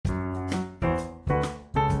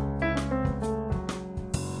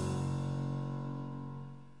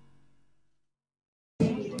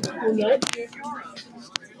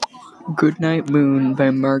Goodnight Moon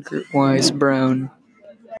by Margaret Wise Brown.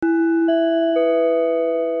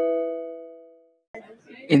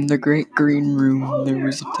 In the great green room there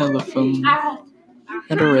was a telephone,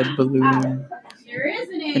 and a red balloon,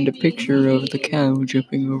 and a picture of the cow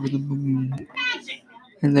jumping over the moon.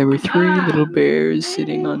 And there were 3 little bears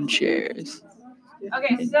sitting on chairs,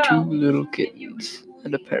 and 2 little kittens,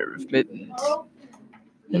 and a pair of mittens,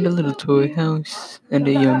 and a little toy house, and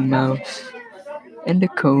a young mouse, and a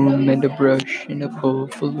comb, and a brush, and a bowl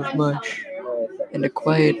full of mush, and a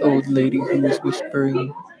quiet old lady who was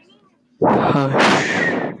whispering,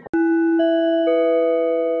 "Hush."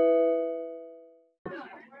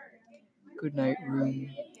 Good night, room.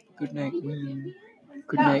 Good night, moon.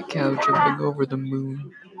 Good night, cow jumping over the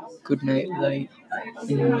moon. Good night, light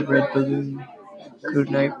in the red balloon. Good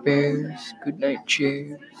night, bears. Good night,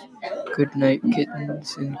 chairs. Good night,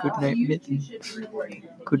 kittens, and good night, mittens.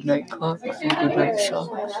 Good night, clocks, and good night,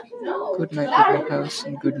 socks. Good night, little house,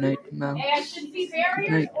 and good night, mouse. Good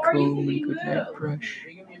night, comb, and good night, brush.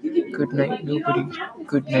 Good night, nobody.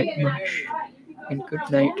 Good night, mush. And good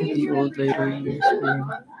night to the old lady whispering,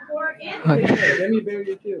 "Hush."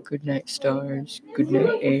 Good night, stars. Good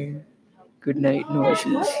night, air. Good night,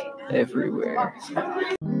 noises everywhere.